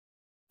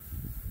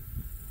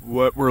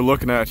What we're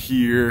looking at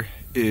here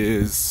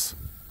is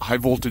a high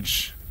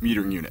voltage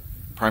metering unit,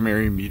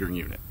 primary metering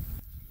unit.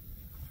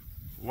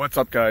 What's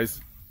up, guys?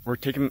 We're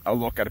taking a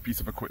look at a piece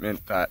of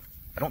equipment that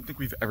I don't think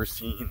we've ever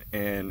seen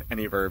in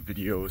any of our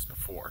videos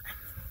before.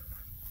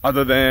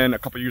 Other than a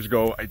couple years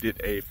ago, I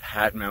did a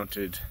pad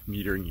mounted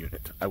metering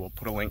unit. I will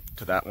put a link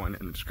to that one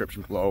in the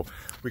description below.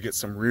 We get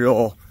some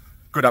real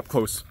good up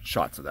close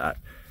shots of that.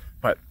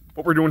 But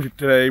what we're doing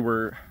today,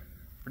 we're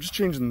just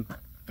changing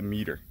the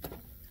meter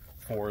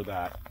for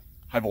that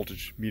high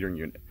voltage metering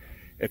unit.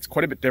 It's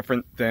quite a bit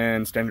different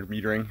than standard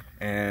metering,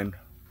 and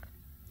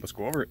let's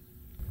go over it.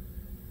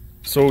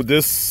 So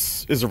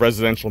this is a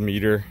residential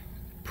meter.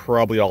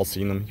 Probably all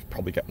seen them. You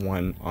probably get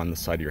one on the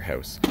side of your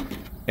house.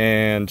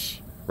 And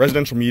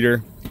residential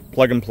meter,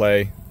 plug and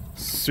play,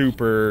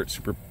 super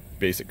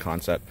basic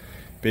concept.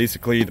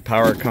 Basically, the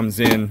power comes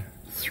in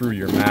through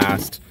your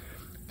mast.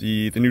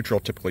 The neutral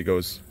typically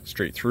goes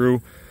straight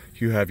through.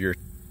 You have your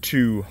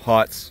two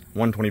hots,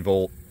 120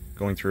 volt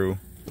going through,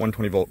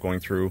 120 volt going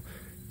through,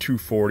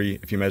 240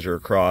 if you measure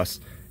across,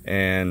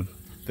 and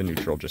the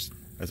neutral just,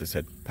 as I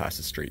said,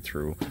 passes straight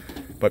through.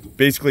 But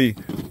basically,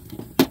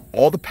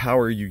 all the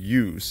power you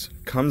use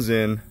comes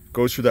in,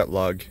 goes through that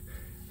lug,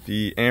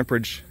 the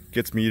amperage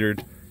gets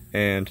metered,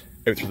 and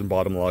out through the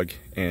bottom lug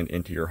and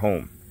into your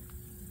home.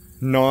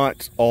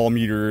 Not all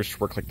meters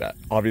work like that.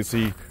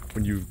 Obviously,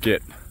 when you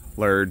get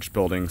large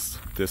buildings,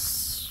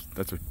 that's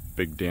a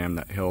big dam,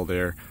 that hill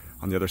there.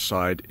 On the other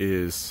side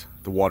is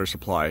the water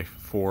supply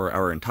for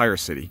our entire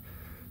city.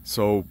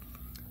 So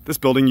this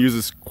building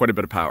uses quite a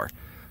bit of power.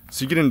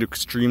 So you get into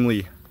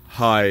extremely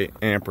high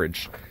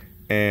amperage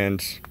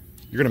and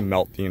you're gonna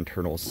melt the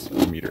internals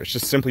of the meter. It's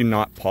just simply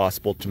not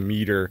possible to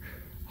meter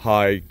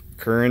high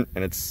current,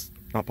 and it's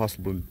not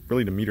possible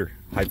really to meter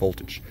high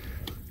voltage.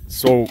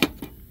 So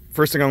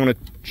first thing I'm gonna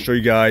show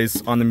you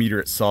guys on the meter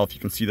itself, you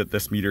can see that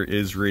this meter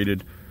is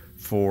rated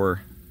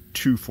for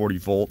 240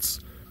 volts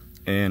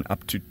and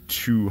up to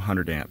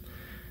 200 amp.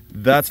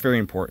 That's very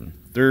important.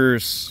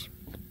 There's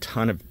a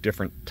ton of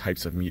different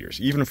types of meters.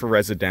 Even for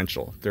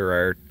residential, there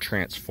are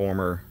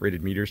transformer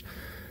rated meters.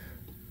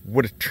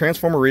 What a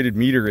transformer rated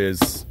meter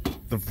is,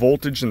 the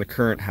voltage and the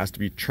current has to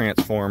be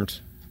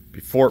transformed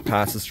before it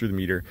passes through the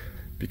meter,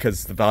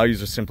 because the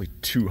values are simply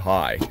too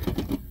high.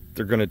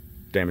 They're gonna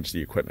damage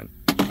the equipment.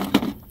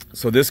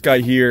 So this guy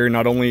here,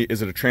 not only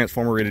is it a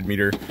transformer rated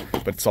meter,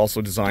 but it's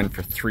also designed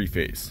for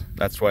 3-phase.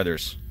 That's why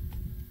there's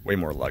way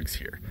more lugs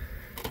here.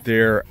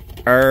 There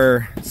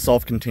are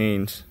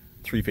self-contained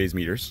 3-phase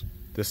meters.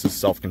 This is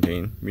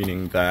self-contained,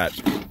 meaning that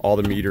all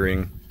the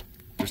metering,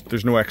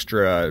 there's no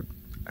extra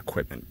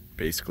equipment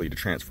basically to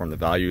transform the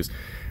values.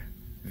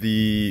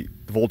 The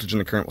voltage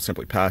and the current will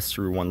simply pass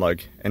through one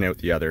lug and out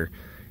the other.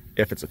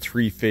 If it's a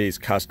 3-phase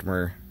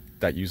customer,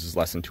 that uses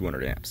less than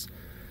 200 amps.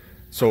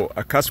 So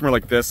a customer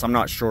like this, I'm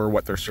not sure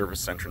what their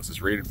service entrance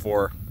is rated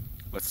for.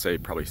 Let's say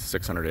probably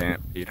 600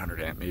 amp,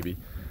 800 amp maybe.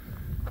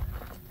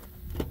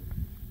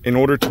 In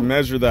order to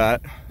measure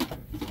that,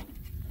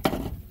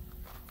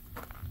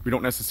 we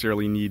don't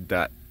necessarily need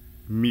that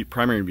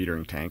primary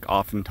metering tank.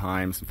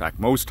 Oftentimes, in fact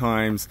most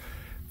times,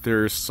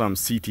 there's some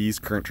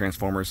CTs, current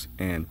transformers,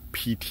 and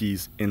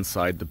PTs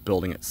inside the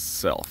building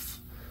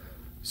itself.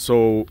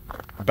 So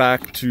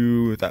back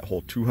to that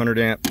whole 200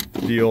 amp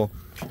deal.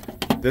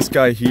 This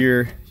guy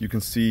here, you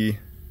can see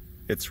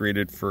it's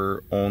rated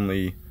for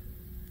only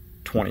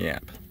 20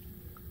 amp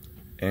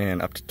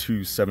and up to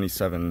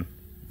 277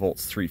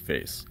 volts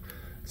 3-phase.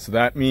 So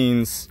that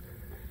means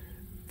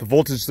the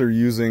voltage they're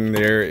using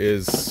there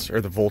is,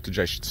 or the voltage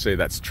I should say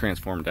that's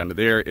transformed down to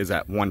there, is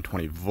at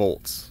 120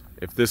 volts.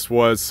 If this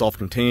was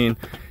self-contained,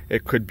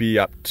 it could be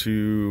up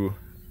to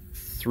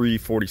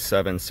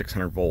 347,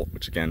 600 volt,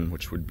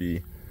 which would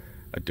be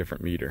a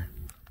different meter.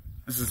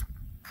 This is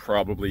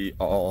probably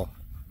all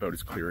about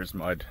as clear as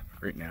mud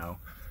right now.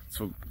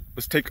 So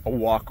let's take a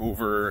walk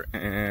over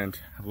and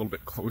have a little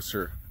bit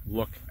closer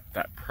look at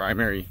that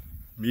primary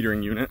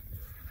metering unit.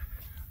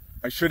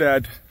 I should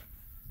add,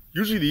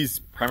 usually these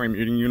primary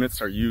metering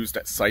units are used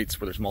at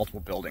sites where there's multiple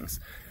buildings.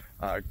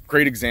 A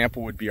great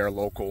example would be our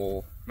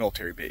local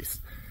military base.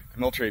 The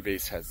military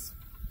base has,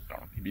 I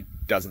don't know, maybe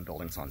a dozen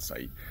buildings on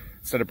site.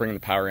 Instead of bringing the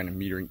power in and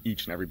metering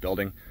each and every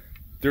building,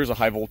 there's a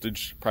high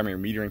voltage primary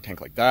metering tank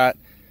like that,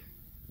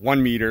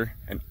 1 meter,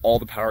 and all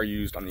the power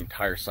used on the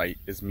entire site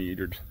is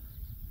metered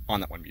on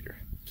that 1 meter.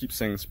 Keeps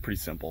things pretty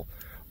simple.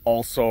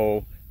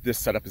 Also, this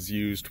setup is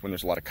used when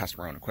there's a lot of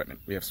customer owned equipment.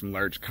 We have some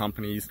large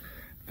companies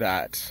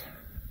that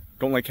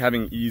don't like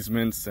having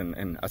easements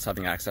and us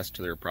having access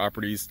to their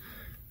properties,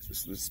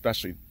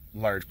 especially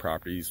large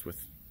properties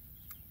with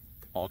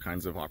all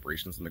kinds of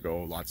operations on the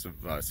go, lots of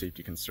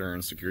safety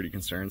concerns, security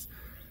concerns.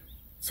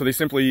 So they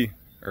simply,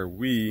 or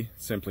we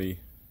simply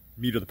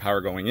meter the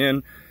power going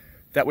in.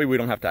 That way we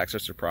don't have to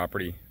access their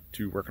property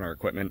to work on our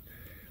equipment.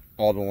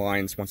 All the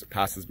lines, once it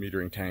passes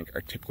metering tank,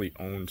 are typically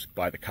owned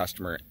by the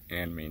customer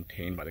and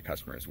maintained by the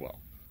customer as well.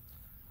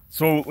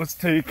 So let's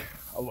take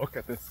a look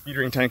at this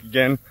metering tank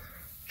again.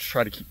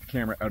 Try to keep the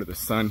camera out of the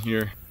sun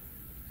here.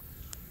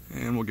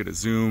 And we'll get a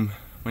zoom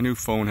My new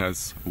phone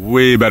has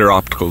way better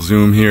optical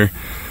zoom here.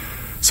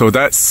 So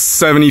that's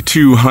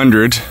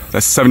 7200,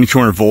 that's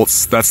 7200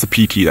 volts, that's the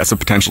PT, that's a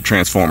potential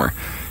transformer.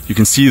 You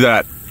can see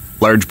that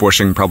large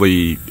bushing,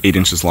 probably 8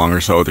 inches long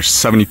or so. There's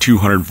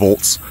 7200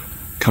 volts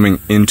coming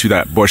into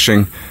that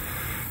bushing.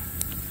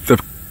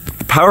 The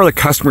power the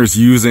customer is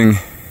using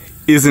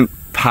isn't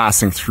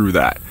passing through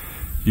that.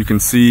 You can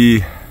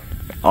see,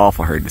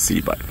 awful hard to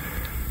see, but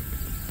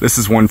this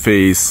is one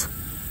phase.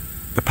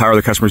 The power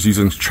the customer is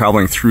using is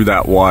traveling through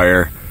that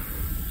wire,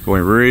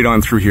 going right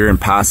on through here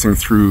and passing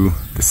through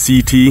the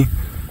CT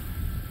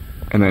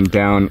and then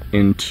down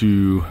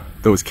into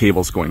those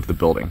cables going to the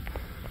building.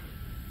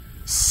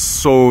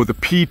 So the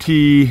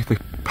PT, the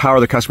power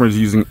the customer is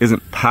using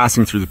isn't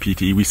passing through the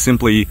PT. We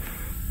simply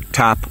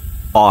tap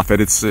off it.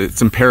 It's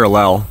in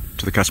parallel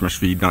to the customer's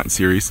feed, not in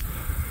series.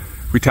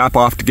 We tap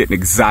off to get an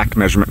exact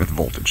measurement of the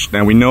voltage.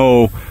 Now we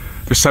know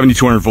there's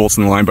 7200 volts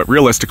in the line, but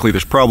realistically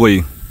there's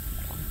probably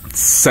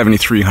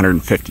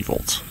 7350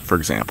 volts, for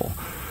example.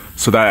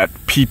 So that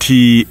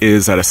PT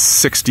is at a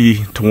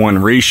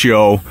 60-to-1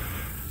 ratio,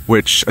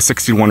 which a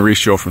 60-to-1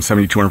 ratio from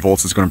 7200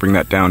 volts is going to bring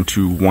that down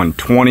to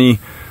 120.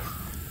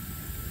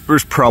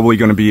 There's probably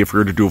going to be, if we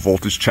were to do a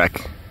voltage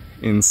check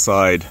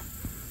inside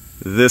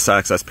this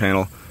access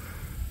panel,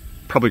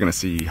 probably going to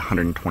see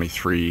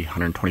 123,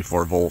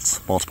 124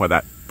 volts. Multiply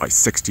that by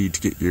 60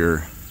 to get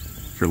your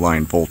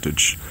line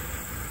voltage.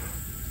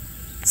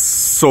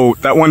 So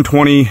that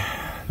 120,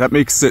 that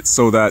makes it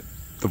so that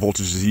the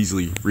voltage is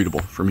easily readable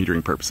for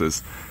metering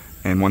purposes.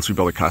 And once we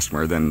bill a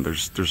customer, then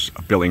there's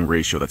a billing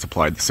ratio that's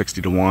applied, the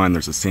 60-to-1.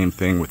 There's the same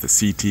thing with the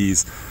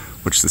CTs,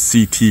 which the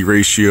CT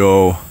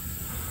ratio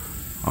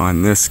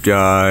on this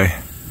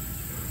guy,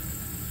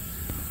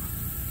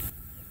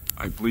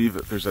 I believe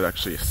that there's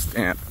actually a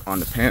stamp on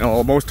the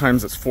panel. Most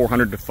times it's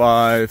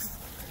 400-to-5.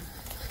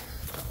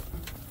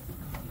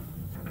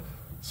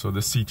 So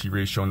the CT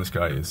ratio on this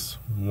guy is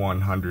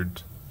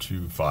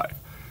 100-to-5.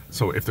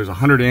 So if there's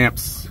 100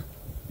 amps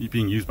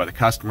being used by the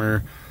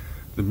customer,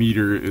 the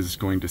meter is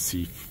going to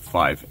see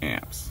 5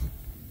 amps.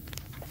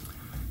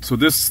 So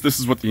this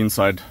is what the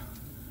inside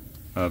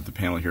of the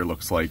panel here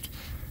looks like.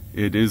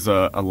 It is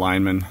a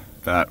lineman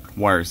that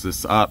wires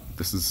this up.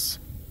 This is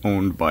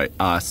owned by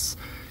us.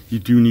 You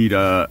do need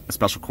a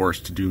special course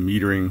to do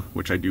metering,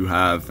 which I do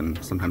have,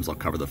 and sometimes I'll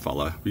cover the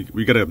fella.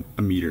 We got a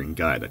metering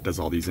guy that does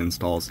all these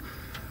installs.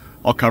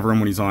 I'll cover him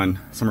when he's on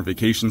summer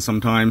vacation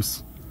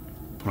sometimes,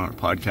 put on a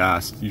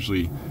podcast.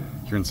 Usually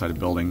you're inside a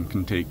building,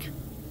 can take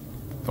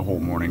the whole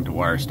morning to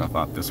wire stuff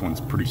up. This one's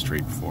pretty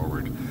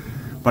straightforward.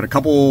 But a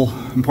couple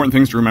important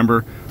things to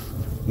remember.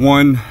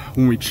 One,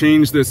 when we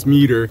change this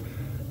meter,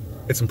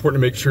 it's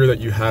important to make sure that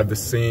you have the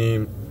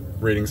same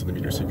ratings of the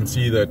meter. So you can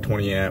see the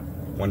 20 amp,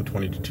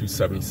 120 to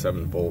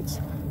 277 volts.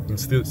 You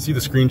can see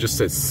the screen just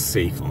says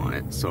safe on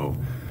it. So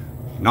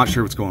not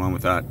sure what's going on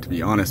with that, to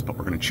be honest, but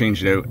we're going to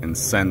change it out and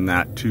send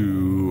that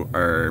to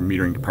our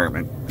metering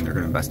department, and they're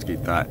going to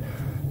investigate that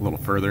a little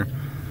further.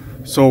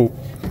 So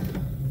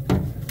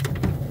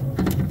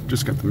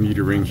just got the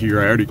meter ring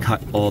here. I already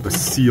cut all the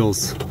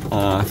seals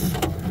off.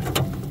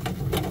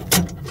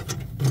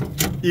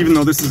 Even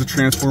though this is a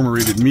transformer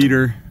rated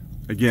meter,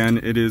 again,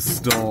 it is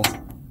still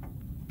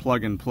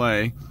plug and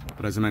play,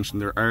 but as I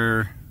mentioned, there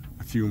are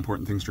a few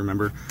important things to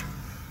remember.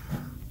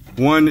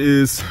 One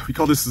is, we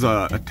call this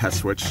a test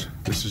switch.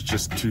 This is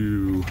just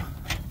to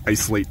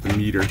isolate the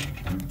meter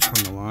from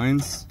the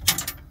lines.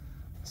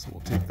 So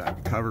we'll take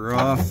that cover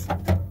off,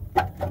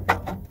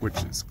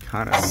 which is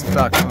kind of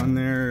stuck on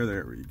there.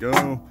 There we go.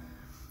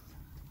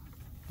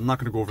 I'm not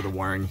going to go over the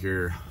wiring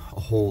here a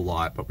whole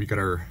lot, but we got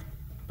our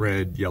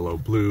red, yellow,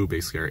 blue,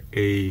 basically our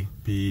A,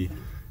 B,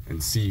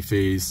 and C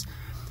phase.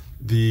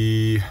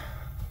 The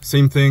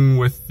same thing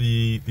with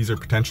these are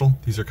potential.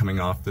 These are coming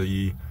off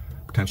the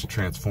potential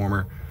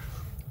transformer.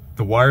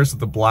 The wires with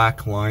the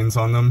black lines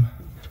on them,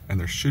 and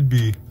there should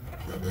be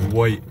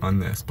white on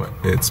this, but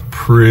it's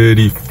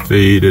pretty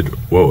faded.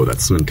 Whoa,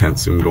 that's some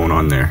intense zoom going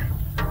on there.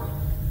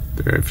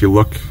 If you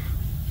look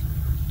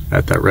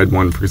at that red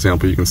one, for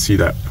example, you can see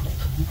that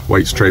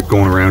white stripe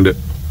going around it.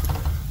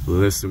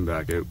 Let's zoom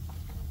back out.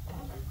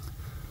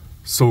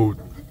 So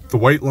the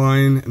white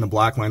line and the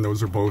black line,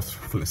 those are both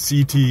from the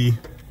CT,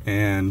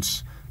 and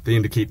they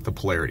indicate the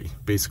polarity.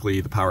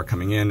 Basically, the power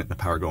coming in and the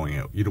power going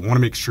out. You want to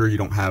make sure you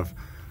don't have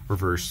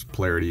reverse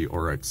polarity,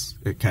 or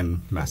it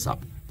can mess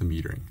up the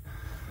metering.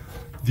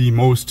 The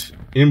most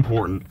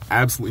important,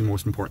 absolutely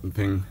most important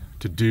thing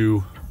to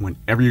do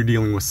whenever you're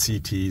dealing with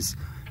CTs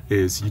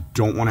is you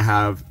don't want to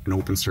have an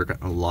open circuit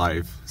and a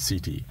live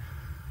CT.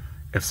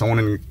 If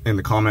someone in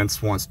the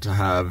comments wants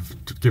to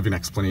give an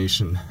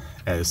explanation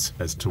as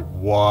to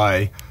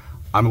why,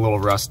 I'm a little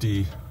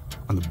rusty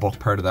on the book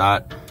part of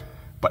that.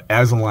 But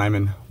as a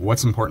lineman,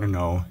 what's important to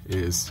know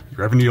is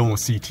you're ever dealing with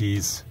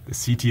CTs, the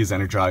CT is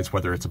energized,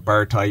 whether it's a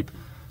bar type,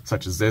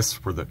 such as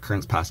this, where the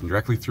current's passing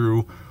directly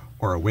through,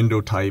 or a window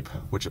type,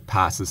 which it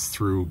passes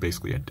through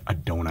basically a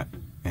donut,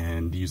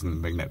 and using the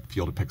magnetic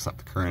field, it picks up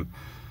the current.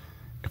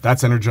 If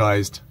that's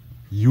energized,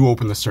 you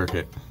open the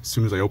circuit. As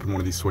soon as I open one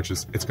of these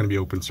switches, it's going to be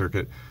open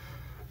circuit.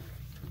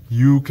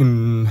 it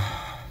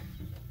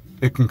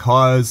can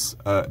cause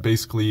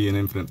basically an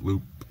infinite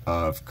loop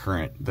of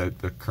current. That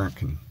the current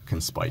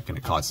can spike, and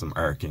it causes some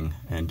arcing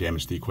and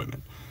damage the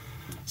equipment.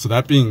 So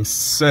that being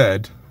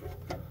said,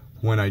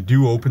 when I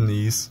do open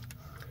these,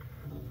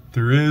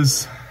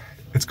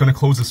 it's going to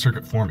close the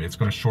circuit for me. It's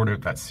going to short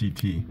out that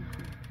CT.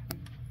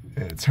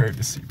 It's hard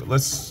to see, but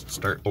let's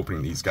start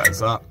opening these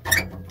guys up.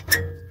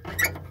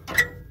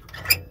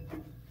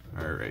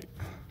 All right.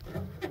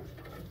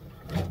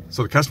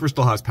 So the customer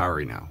still has power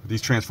right now.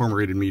 These transformer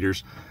rated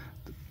meters,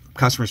 the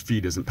customer's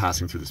feed isn't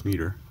passing through this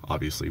meter,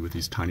 obviously, with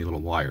these tiny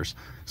little wires.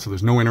 So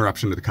there's no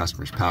interruption to the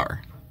customer's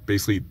power.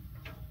 Basically,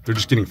 they're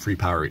just getting free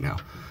power right now.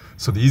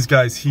 So these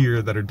guys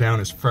here that are down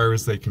as far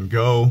as they can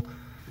go,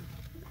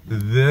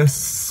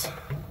 this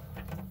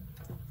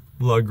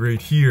lug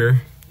right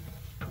here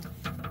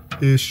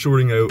is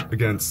shorting out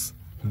against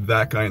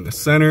that guy in the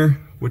center,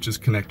 which is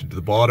connected to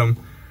the bottom,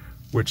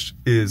 which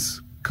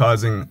is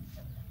causing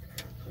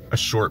a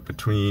short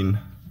between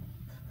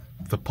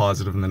the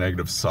positive and the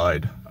negative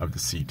side of the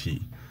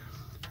CT.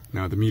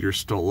 Now the meter's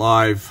still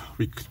live.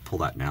 We could pull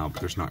that now, but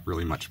there's not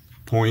really much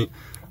point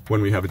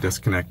when we have a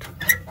disconnect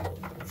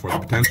for the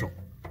potential.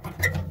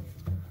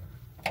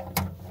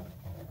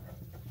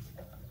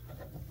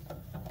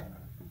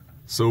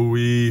 So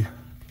we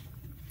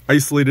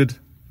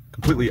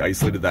completely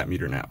isolated that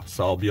meter now.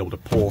 So I'll be able to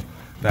pull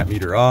that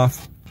meter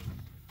off.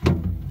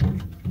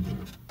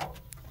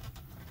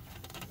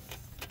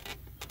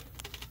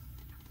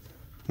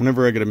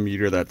 Whenever I get a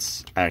meter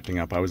that's acting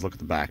up, I always look at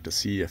the back to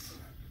see if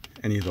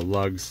any of the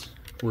lugs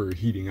were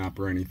heating up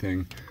or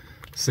anything.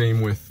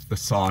 Same with the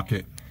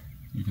socket.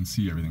 You can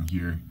see everything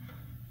here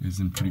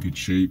is in pretty good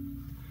shape.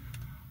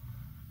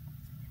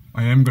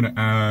 I am going to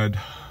add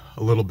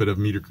a little bit of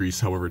meter grease,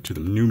 however, to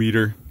the new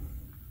meter.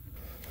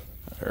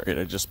 Alright,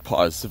 I just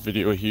paused the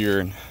video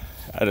here and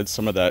added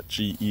some of that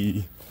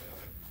GE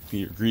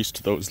meter grease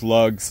to those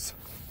lugs.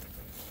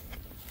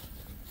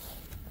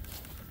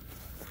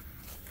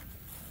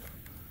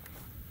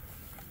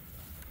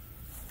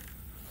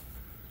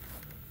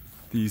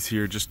 These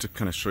here, just to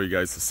kind of show you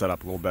guys the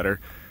setup a little better.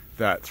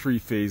 That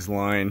 3-phase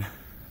line,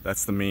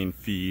 that's the main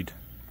feed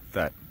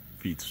that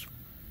feeds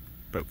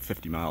about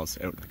 50 miles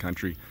out in the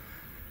country.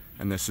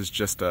 And this is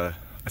just a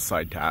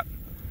side tap.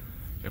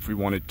 If we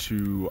wanted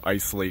to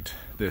isolate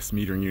this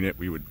metering unit,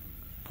 we would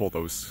pull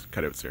those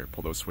cutouts there,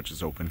 pull those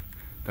switches open.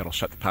 That'll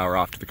shut the power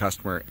off to the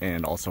customer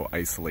and also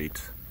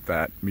isolate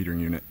that metering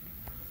unit.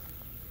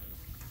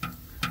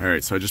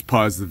 Alright, so I just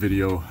paused the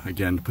video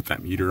again to put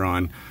that meter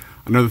on.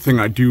 Another thing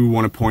I do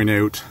want to point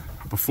out,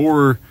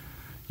 before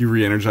you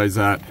re-energize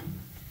that,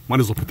 might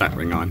as well put that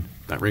ring on.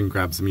 That ring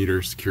grabs the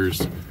meter, secures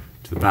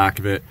to the back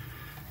of it.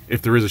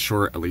 If there is a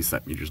short, at least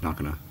that meter's not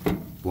going to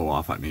blow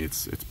off at me.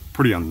 It's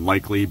pretty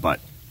unlikely, but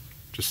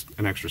just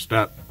an extra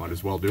step, might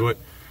as well do it.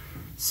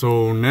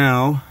 So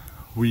now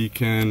we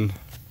can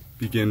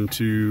begin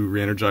to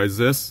re-energize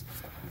this,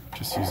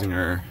 just using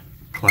our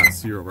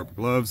Class 0 rubber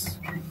gloves.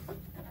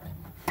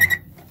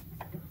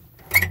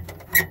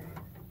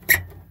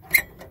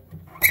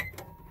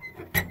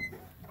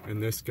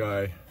 And this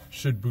guy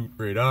should boot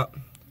right up.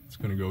 It's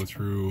going to go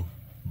through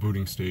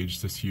booting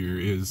stage. This here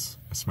is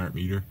a smart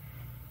meter.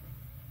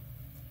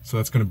 So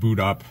that's going to boot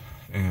up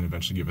and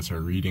eventually give us our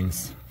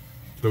readings.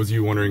 For those of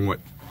you wondering what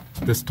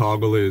this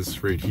toggle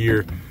is right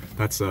here,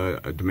 that's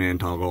a demand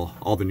toggle.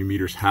 All the new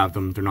meters have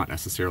them. They're not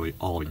necessarily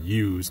all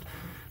used.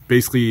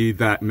 Basically,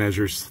 that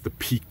measures the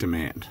peak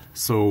demand.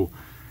 So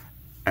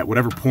at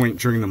whatever point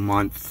during the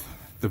month,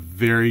 the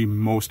very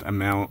most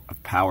amount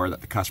of power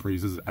that the customer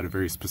uses at a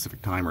very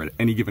specific time or at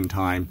any given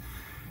time,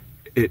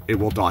 it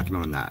will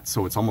document on that.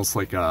 So it's almost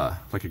like a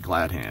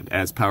glad hand.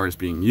 As power is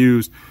being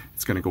used,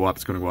 it's going to go up,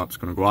 it's going to go up, it's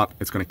going to go up.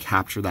 It's going to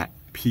capture that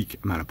peak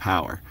amount of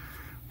power.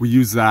 We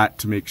use that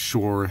to make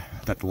sure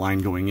that the line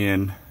going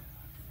in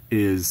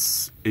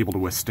is able to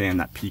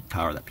withstand that peak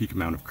power, that peak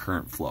amount of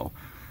current flow.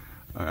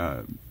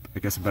 I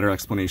guess a better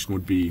explanation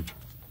would be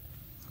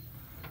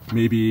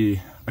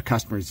maybe a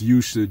customer's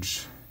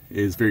usage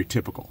is very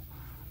typical.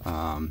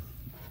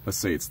 Let's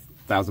say it's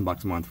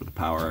 $1,000 a month for the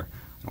power.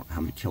 I don't know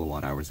how many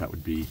kilowatt hours that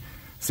would be.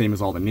 Same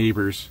as all the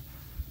neighbors,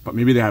 but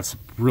maybe they have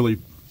some really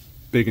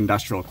big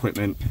industrial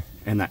equipment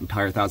and that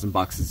entire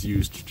 $1,000 is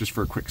used just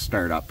for a quick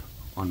startup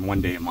on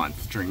one day a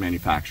month during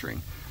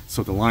manufacturing.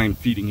 So the line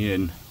feeding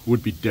in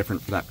would be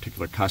different for that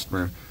particular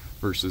customer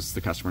versus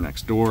the customer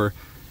next door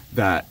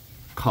that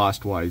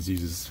cost-wise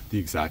uses the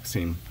exact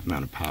same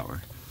amount of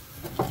power.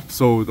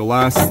 So the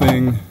last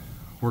thing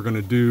we're going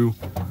to do,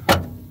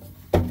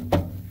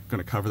 going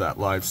to cover that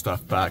live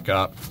stuff back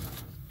up,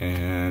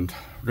 and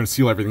we're going to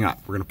seal everything up.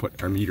 We're going to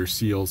put our meter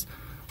seals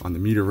on the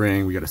meter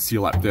ring. We got to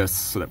seal up this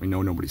so that we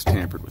know nobody's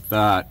tampered with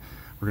that.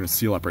 We're going to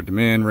seal up our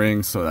demand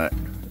ring so that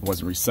it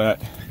wasn't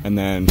reset, and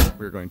then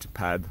we're going to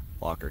pad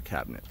lock our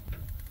cabinet.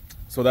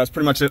 So that's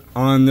pretty much it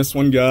on this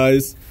one,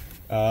 guys.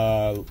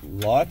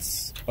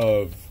 Lots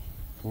of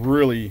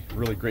really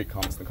great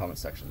comments in the comment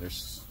section.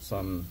 There's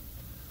some,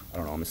 I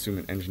don't know, I'm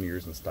assuming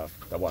engineers and stuff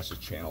that watch this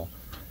channel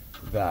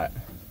that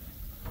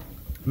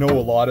know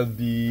a lot of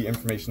the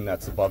information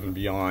that's above and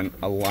beyond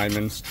a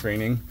lineman's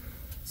training.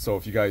 So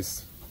if you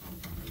guys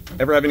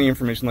ever have any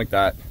information like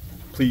that,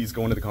 please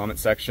go into the comment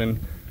section.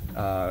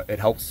 It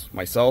helps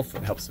myself,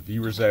 it helps the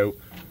viewers out.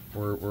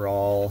 We're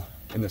all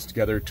in this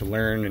together to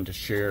learn and to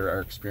share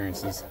our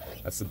experiences.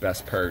 That's the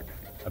best part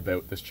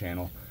about this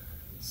channel.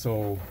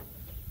 So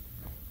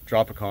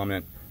drop a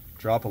comment,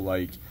 drop a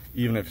like,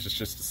 even if it's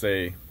just to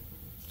say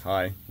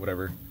hi,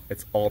 whatever.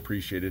 It's all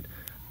appreciated.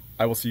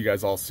 I will see you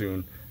guys all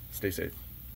soon. Stay safe.